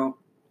people don't.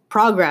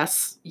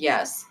 Progress.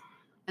 Yes.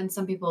 And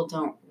some people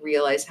don't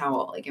realize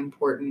how like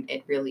important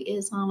it really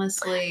is,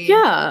 honestly.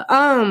 Yeah.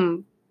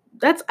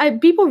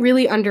 People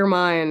really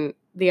undermine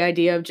the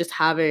idea of just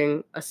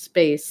having a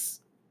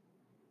space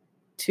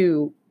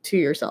to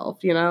yourself,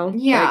 you know?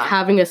 Yeah. Like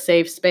having a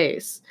safe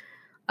space.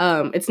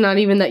 It's not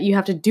even that you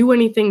have to do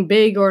anything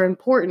big or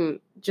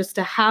important, just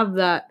to have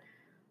that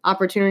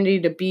opportunity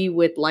to be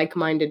with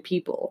like-minded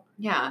people.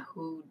 Yeah,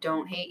 who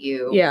don't hate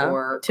you Yeah,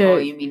 or to- call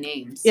you mean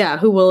names. Yeah,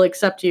 who will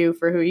accept you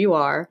for who you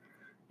are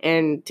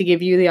and to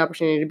give you the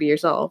opportunity to be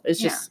yourself. It's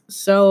just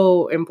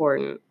so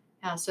important.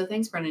 Yeah, so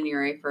thanks, Brendan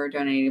Urie, for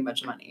donating a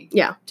bunch of money.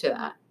 Yeah. To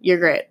that. You're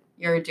great.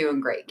 You're doing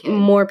great, kid.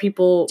 More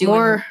people,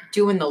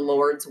 doing the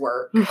Lord's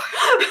work.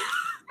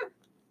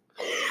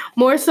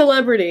 more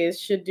celebrities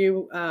should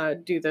do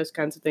those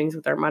kinds of things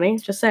with their money.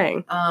 Just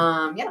saying.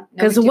 Yeah.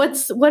 Because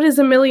what is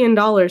 $1 million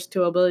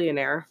to a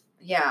billionaire?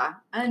 Yeah,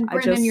 and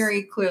Brendan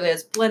Urie clearly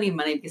has plenty of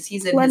money because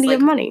he's in Plenty his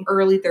of money.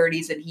 early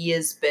 30s and he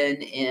has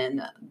been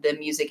in the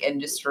music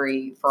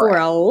industry For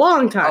a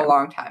long time. A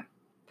long time.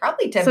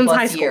 Probably 10 Since high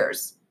plus school.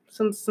 years.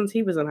 Since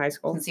he was in high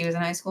school. Since he was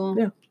in high school?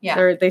 Yeah. Yeah.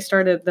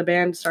 The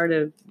band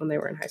started when they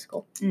were in high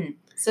school.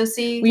 So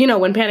see. You know,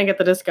 when Panic at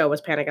the Disco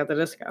was Panic at the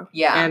Disco.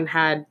 Yeah. And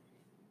had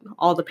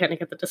all the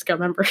Panic at the Disco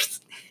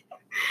members.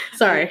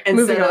 Sorry, Instead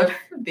moving on. of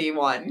the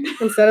one.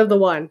 Instead of the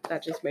one.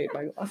 That just made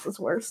my glasses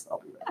worse. I'll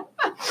be right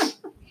back.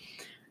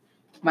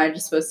 Am I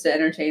just supposed to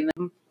entertain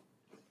them?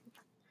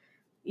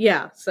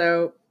 Yeah,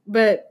 so,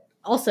 but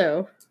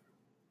also,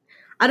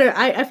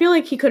 I feel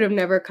like he could have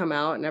never come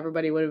out and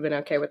everybody would have been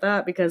okay with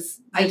that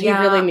because did he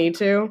really need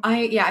to?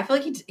 I feel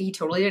like he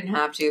totally didn't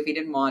have to if he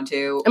didn't want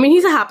to. I mean,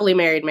 he's a happily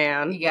married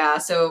man. Yeah,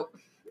 so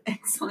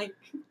it's like,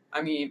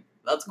 I mean,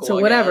 that's cool. So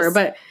I whatever,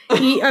 guess. but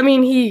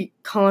he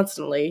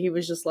constantly, he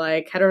was just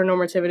like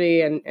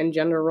heteronormativity and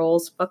gender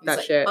roles, fuck He's that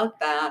like, shit. Fuck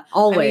that.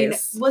 Always.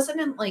 I mean,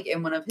 wasn't it like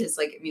in one of his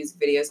like music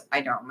videos?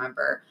 I don't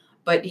remember,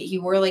 but he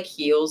wore like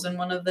heels in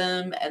one of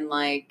them, and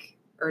like,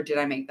 or did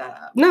I make that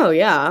up? No,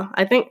 yeah,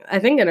 I think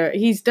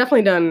he's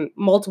definitely done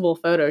multiple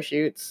photo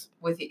shoots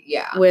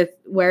With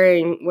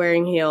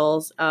wearing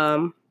heels,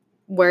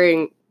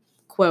 wearing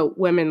quote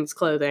women's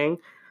clothing.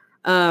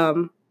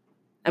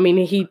 I mean,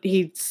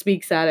 he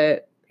speaks at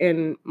it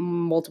in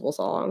multiple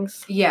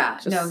songs. Yeah,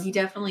 no, he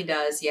definitely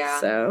does. Yeah.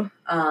 So,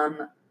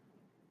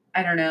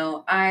 I don't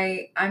know.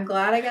 I'm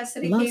glad, I guess,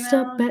 that he lost came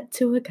a out. bet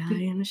to a guy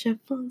in a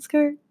chiffon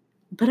skirt,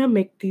 but I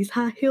make these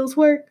high heels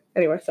work.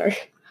 Anyway, sorry.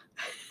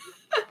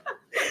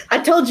 I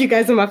told you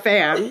guys I'm a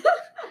fan.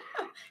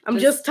 I'm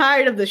just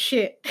tired of the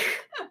shit.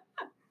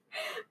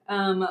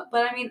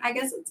 But I mean, I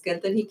guess it's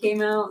good that he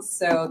came out,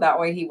 so that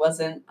way he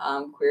wasn't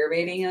queer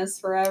baiting us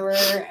forever,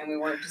 and we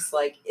weren't just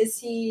like, is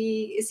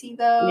he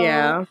though?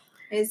 Yeah.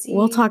 Is he?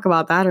 We'll talk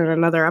about that in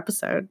another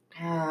episode.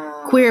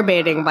 Queer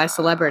baiting by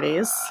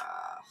celebrities.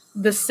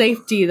 The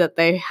safety that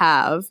they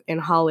have in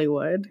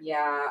Hollywood.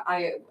 Yeah,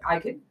 I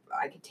could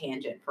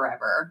tangent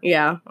forever.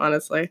 Yeah,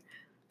 honestly.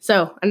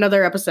 So,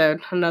 another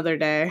episode, another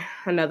day,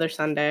 another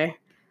Sunday.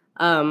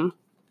 So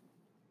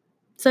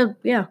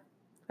yeah.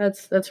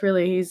 That's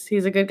really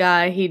he's a good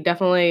guy. He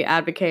definitely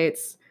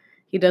advocates.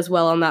 He does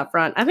well on that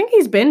front. I think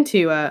he's been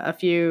to a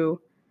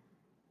few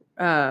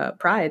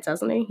prides,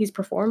 hasn't he? He's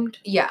performed.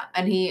 Yeah,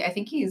 and I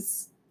think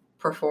he's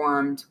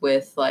performed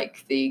with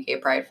like the gay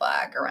pride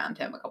flag around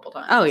him a couple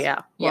times. Oh yeah.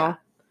 Yeah. Well,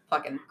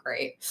 fucking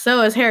great.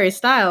 so is Harry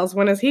Styles.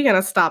 When is he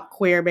gonna stop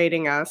queer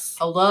baiting us?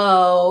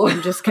 Hello.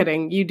 I'm just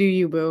kidding. You do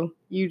you, boo.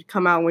 You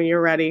come out when you're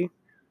ready.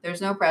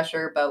 There's no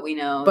pressure, but we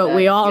know. But that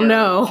we all you're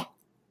know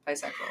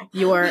bisexual.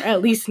 you are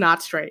at least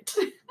not straight.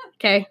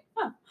 Okay?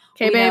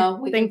 Okay, we babe. know,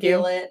 we Thank can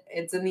feel you. it.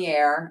 It's in the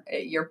air.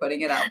 You're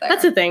putting it out there.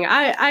 That's the thing.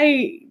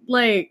 I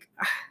like.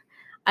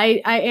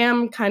 I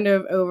am kind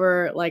of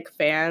over like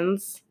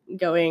fans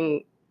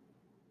going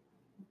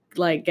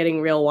like getting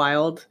real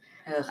wild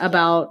Ugh.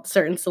 about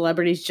certain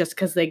celebrities just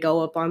because they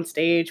go up on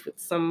stage with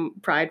some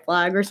pride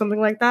flag or something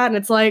like that. And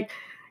it's like,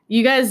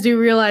 you guys do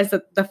realize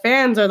that the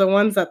fans are the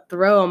ones that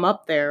throw them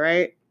up there,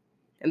 right?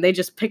 And they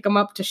just pick them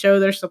up to show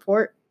their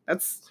support.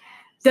 That's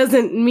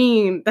doesn't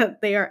mean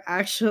that they are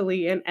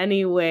actually in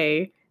any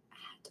way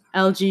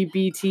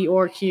LGBT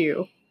or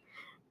Q.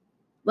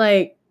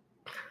 Like,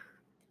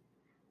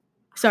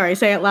 sorry,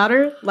 say it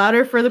louder.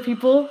 Louder for the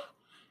people.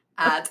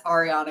 At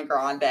Ariana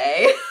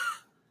Grande.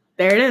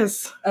 There it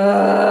is.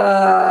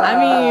 I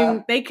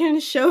mean, they can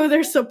show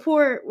their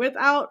support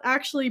without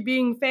actually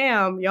being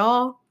fam,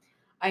 y'all.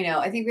 I know.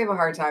 I think we have a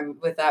hard time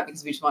with that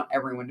because we just want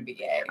everyone to be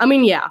gay. I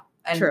mean, yeah,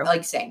 and true.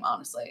 Like, same,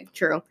 honestly.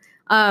 True.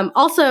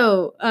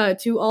 Also,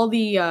 to all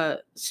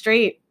the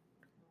straight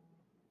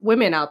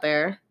women out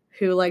there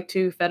who like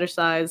to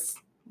fetishize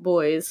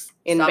boys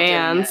in Stop doing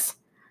bands,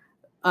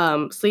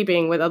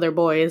 sleeping with other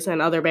boys in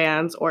other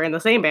bands or in the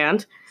same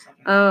band,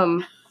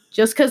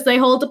 just because they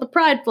hold up a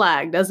pride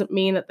flag doesn't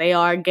mean that they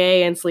are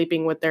gay and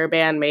sleeping with their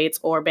bandmates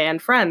or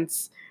band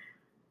friends.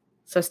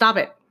 So stop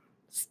it.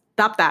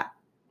 Stop that.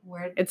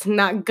 It's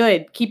not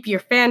good. Keep your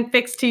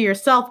fanfics to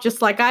yourself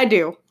just like I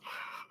do.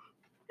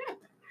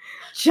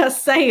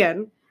 Just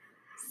saying.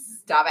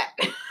 Stop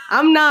it.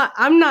 I'm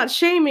not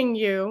shaming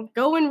you.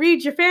 Go and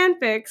read your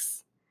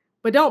fanfics,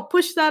 but don't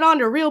push that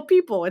onto real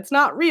people. It's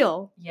not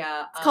real.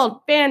 Yeah. It's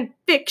called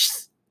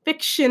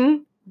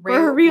fiction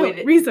for a real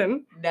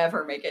reason.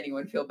 Never make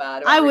anyone feel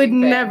bad about I would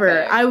never.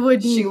 fanfic. I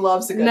would She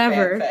loves a good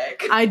never.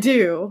 fanfic. I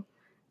do.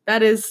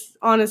 That is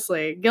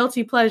honestly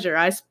guilty pleasure.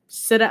 I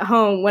sit at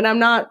home when I'm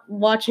not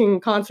watching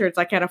concerts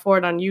I can't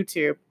afford on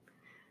YouTube.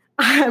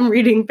 I'm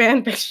reading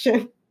fan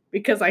fiction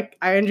because I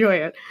enjoy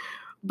it.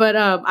 But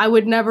I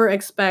would never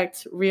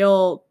expect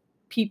real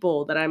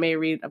people that I may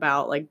read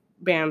about, like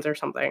bands or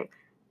something,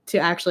 to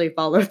actually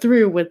follow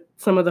through with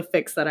some of the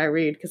fics that I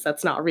read because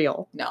that's not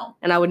real. No.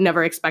 And I would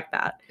never expect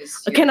that.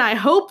 Can I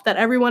hope that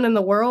everyone in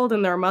the world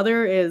and their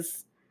mother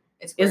is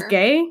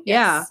gay? Yes,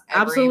 yeah,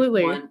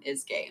 absolutely. Everyone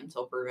is gay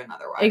until proven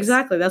otherwise.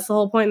 Exactly. That's the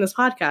whole point in this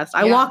podcast.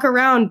 I walk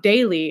around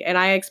daily and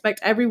I expect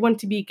everyone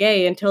to be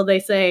gay until they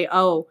say,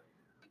 oh,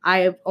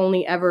 I have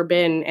only ever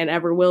been and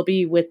ever will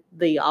be with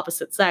the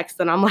opposite sex.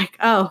 Then I'm like,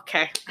 oh,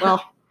 okay.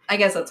 Well, I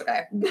guess that's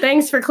okay.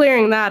 Thanks for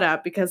clearing that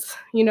up because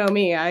you know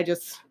me, I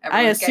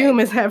assume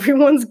as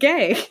everyone's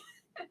gay.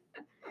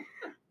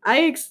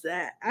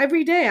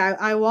 Every day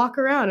I walk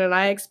around and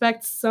I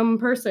expect some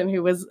person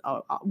who was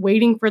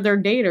waiting for their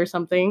date or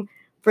something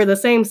for the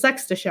same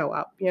sex to show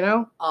up, you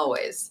know?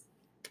 Always.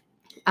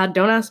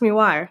 Don't ask me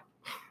why.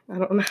 I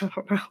don't know.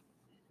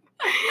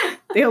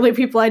 The only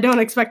people I don't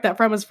expect that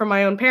from is from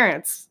my own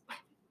parents.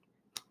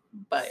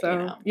 But, so, you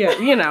know. Yeah,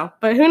 you know.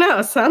 But who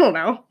knows? I don't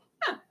know.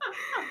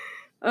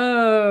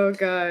 Oh,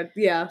 God.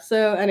 Yeah,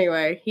 so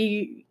anyway,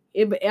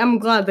 I'm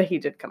glad that he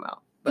did come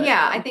out. But,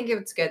 yeah, I think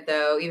it's good,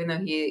 though. Even though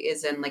he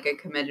is in, like, a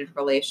committed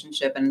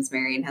relationship and is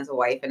married and has a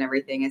wife and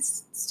everything, I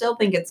still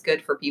think it's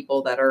good for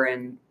people that are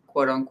in,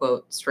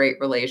 quote-unquote, straight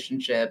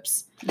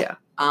relationships. Yeah.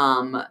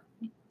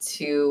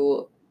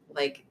 To,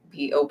 like,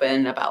 be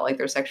open about, like,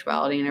 their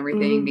sexuality and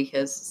everything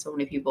because so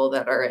many people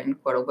that are in,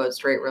 quote-unquote,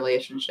 straight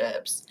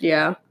relationships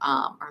are,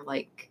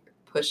 like,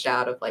 pushed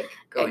out of, like,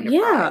 going to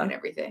Pride and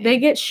everything. They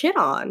get shit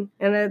on.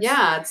 And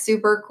it's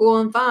super cool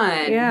and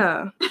fun.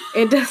 Yeah.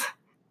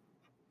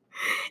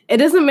 It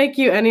doesn't make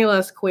you any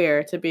less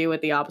queer to be with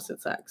the opposite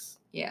sex.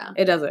 Yeah.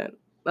 It doesn't.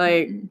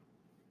 Like,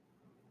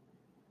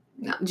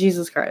 no.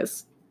 Jesus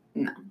Christ.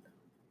 No.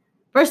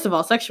 First of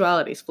all,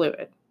 sexuality is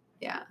fluid.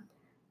 Yeah.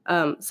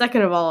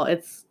 Second of all,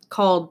 it's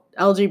called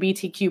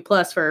LGBTQ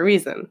plus for a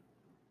reason.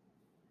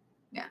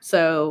 Yeah.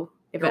 So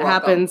if it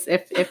happens,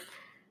 if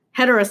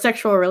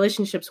heterosexual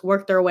relationships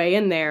work their way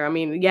in there, I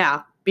mean,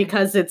 yeah,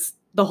 because it's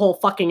the whole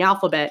fucking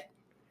alphabet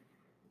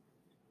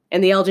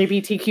in the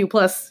LGBTQ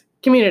plus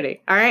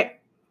community. All right.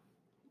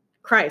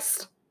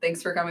 Christ.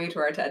 Thanks for coming to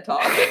our TED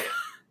Talk.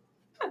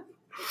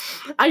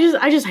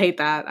 I just hate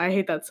that. I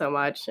hate that so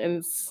much. And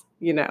it's,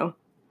 you know,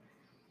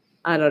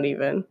 I don't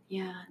even.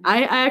 Yeah.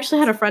 I actually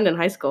had a friend in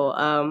high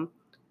school.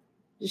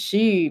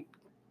 She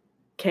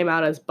came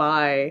out as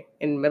bi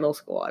in middle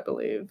school, I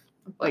believe.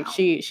 Like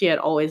she had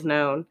always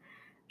known.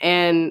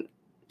 And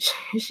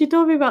she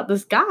told me about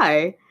this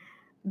guy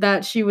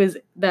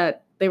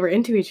that they were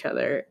into each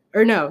other.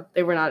 Or no,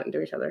 they were not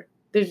into each other.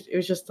 It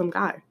was just some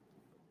guy.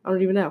 I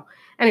don't even know.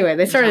 Anyway,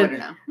 they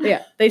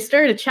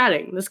started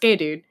chatting, this gay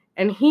dude,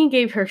 and he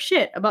gave her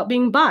shit about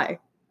being bi.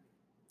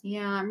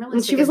 Yeah, I'm really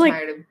and she was like,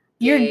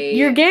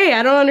 You're gay,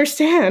 I don't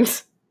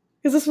understand.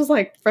 Because this was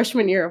like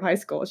freshman year of high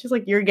school. She's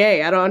like, you're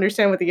gay, I don't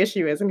understand what the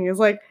issue is. And he was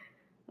like,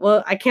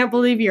 well, I can't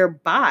believe you're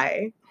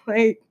bi.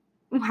 Like,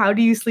 how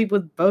do you sleep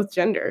with both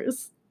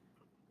genders?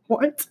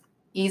 What?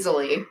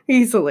 Easily.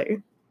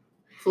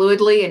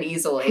 Fluidly and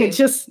easily.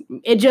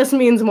 It just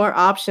means more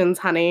options,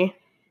 honey.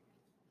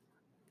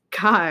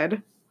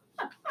 God.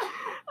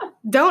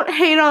 Don't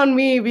hate on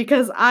me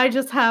because I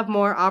just have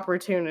more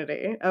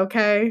opportunity,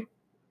 okay?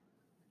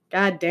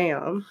 God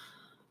damn.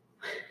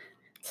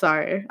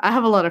 Sorry. I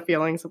have a lot of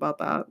feelings about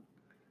that.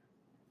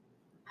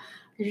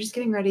 You're just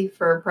getting ready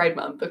for Pride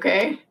Month,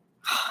 okay?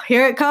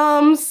 Here it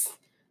comes.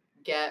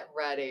 Get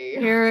ready.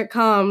 Here it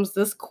comes.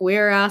 This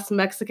queer-ass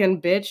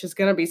Mexican bitch is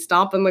gonna be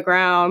stomping the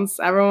grounds.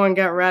 Everyone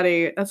get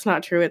ready. That's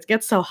not true. It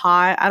gets so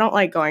hot. I don't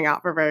like going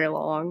out for very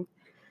long.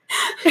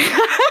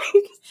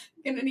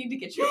 You're gonna need to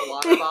get you a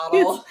water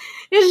bottle.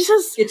 It's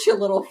just get you a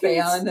little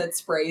fan that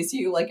sprays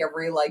you like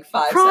every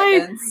 5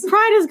 Pride, seconds.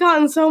 Pride has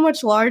gotten so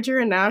much larger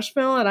in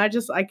Nashville, and I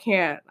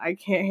can't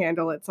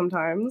handle it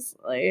sometimes.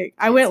 Like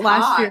I went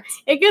last year.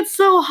 It gets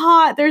so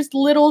hot. There's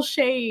little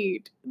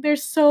shade.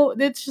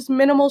 It's just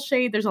minimal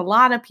shade. There's a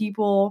lot of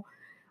people,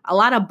 a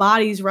lot of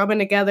bodies rubbing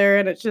together,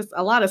 and it's just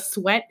a lot of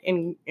sweat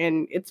and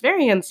it's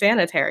very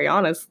unsanitary,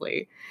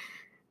 honestly.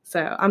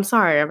 So I'm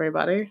sorry,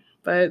 everybody.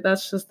 But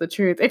that's just the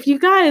truth. If you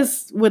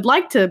guys would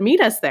like to meet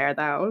us there,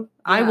 though,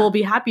 yeah. I will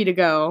be happy to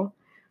go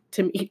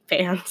to meet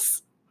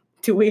fans.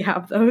 Do we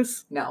have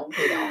those? No,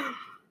 we don't.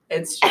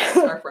 It's just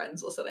our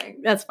friends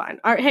listening. That's fine.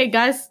 All right, hey,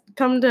 guys,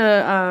 come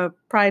to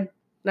Pride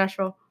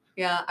Nashville.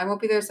 Yeah, I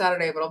won't be there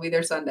Saturday, but I'll be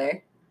there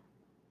Sunday.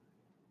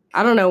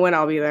 I don't know when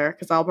I'll be there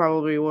because I'll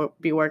probably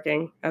be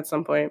working at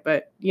some point.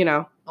 But, you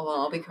know. Oh,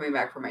 well, I'll be coming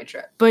back for my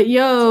trip. But,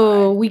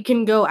 we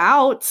can go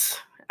out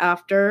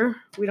after.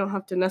 We don't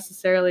have to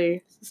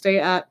necessarily stay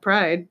at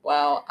Pride.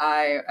 Wow,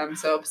 I am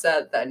so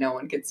upset that no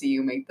one could see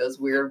you make those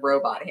weird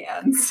robot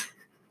hands.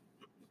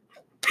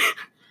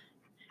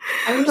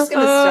 I'm just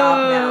gonna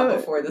stop now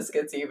before this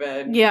gets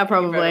even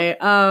probably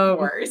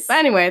worse. But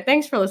anyway,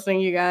 thanks for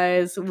listening, you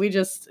guys. We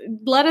just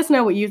let us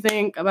know what you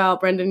think about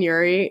Brendan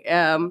Urie.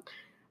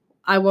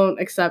 I won't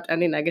accept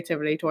any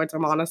negativity towards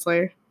him,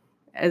 honestly.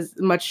 As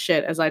much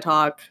shit as I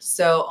talk.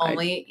 So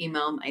only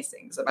email nice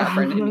things about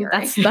Brendan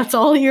Urie. That's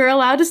all you're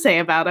allowed to say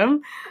about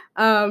him.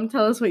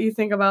 Tell us what you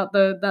think about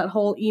that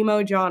whole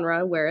emo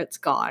genre, where it's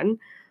gone.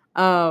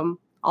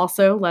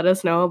 Also, let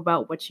us know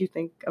about what you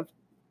think of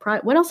Pride.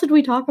 What else did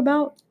we talk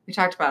about? We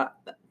talked about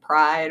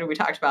Pride. We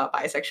talked about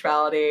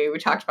bisexuality. We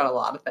talked about a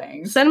lot of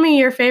things. Send me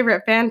your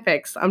favorite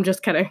fanfics. I'm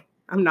just kidding.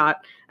 I'm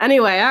not.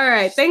 Anyway, all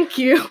right. Thank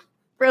you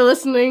for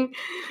listening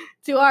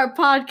to our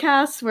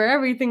podcast where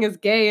everything is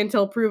gay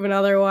until proven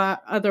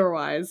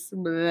otherwise.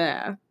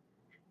 Blah.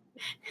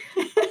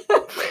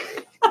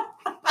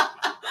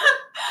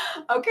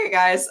 Okay,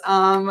 guys,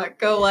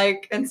 go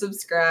like and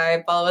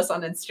subscribe. Follow us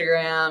on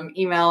Instagram.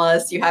 Email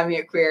us.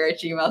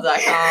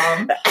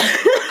 youhavemeatqueer@gmail.com.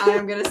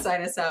 I'm going to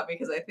sign us out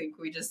because I think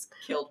we just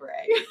killed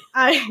Ray.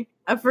 I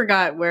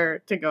forgot where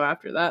to go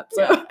after that.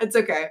 So yeah, it's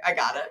okay. I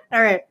got it.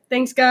 All right.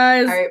 Thanks,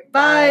 guys. All right.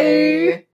 Bye. Bye.